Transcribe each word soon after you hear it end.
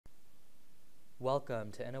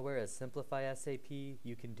Welcome to Innowera's Simplify SAP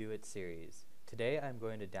You Can Do It series. Today I'm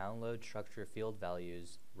going to download structure field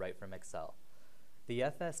values right from Excel. The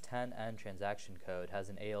FS10N transaction code has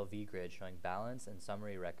an ALV grid showing balance and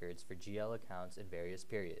summary records for GL accounts in various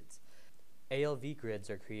periods. ALV grids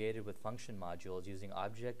are created with function modules using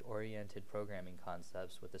object-oriented programming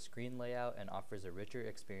concepts with a screen layout and offers a richer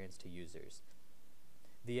experience to users.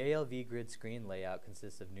 The ALV grid screen layout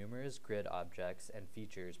consists of numerous grid objects and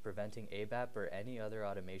features preventing ABAP or any other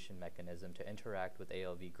automation mechanism to interact with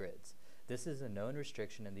ALV grids. This is a known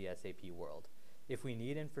restriction in the SAP world. If we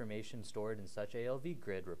need information stored in such ALV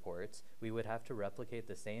grid reports, we would have to replicate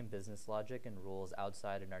the same business logic and rules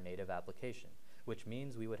outside in our native application, which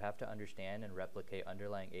means we would have to understand and replicate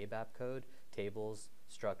underlying ABAP code, tables,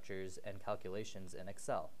 structures, and calculations in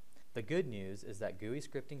Excel. The good news is that GUI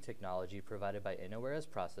scripting technology provided by Innowera's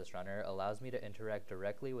Process Runner allows me to interact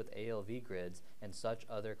directly with ALV grids and such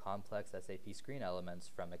other complex SAP screen elements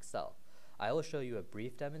from Excel. I will show you a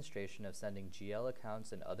brief demonstration of sending GL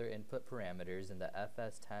accounts and other input parameters in the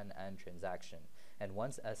FS10N transaction, and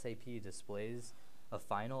once SAP displays a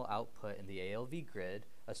final output in the ALV grid,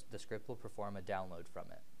 the script will perform a download from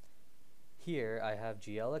it. Here I have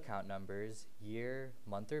GL account numbers, year,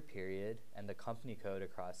 month or period, and the company code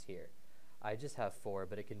across here. I just have 4,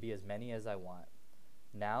 but it can be as many as I want.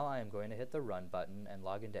 Now I am going to hit the Run button and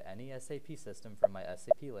log into any SAP system from my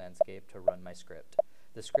SAP landscape to run my script.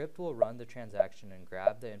 The script will run the transaction and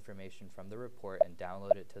grab the information from the report and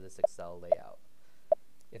download it to this Excel layout.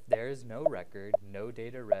 If there is no record, no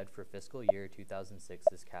data read for fiscal year 2006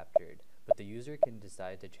 is captured, but the user can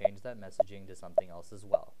decide to change that messaging to something else as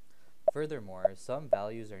well. Furthermore, some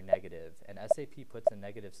values are negative, and SAP puts a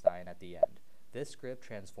negative sign at the end. This script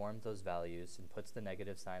transforms those values and puts the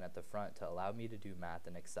negative sign at the front to allow me to do math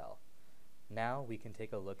in Excel. Now we can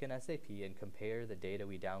take a look in SAP and compare the data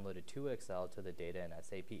we downloaded to Excel to the data in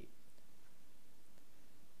SAP.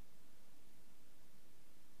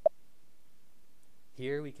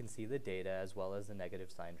 Here we can see the data as well as the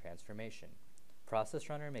negative sign transformation. Process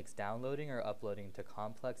Runner makes downloading or uploading to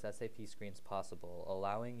complex SAP screens possible,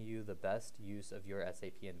 allowing you the best use of your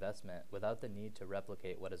SAP investment without the need to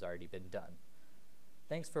replicate what has already been done.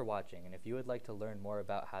 Thanks for watching, and if you would like to learn more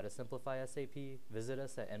about how to simplify SAP, visit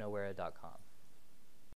us at innowera.com.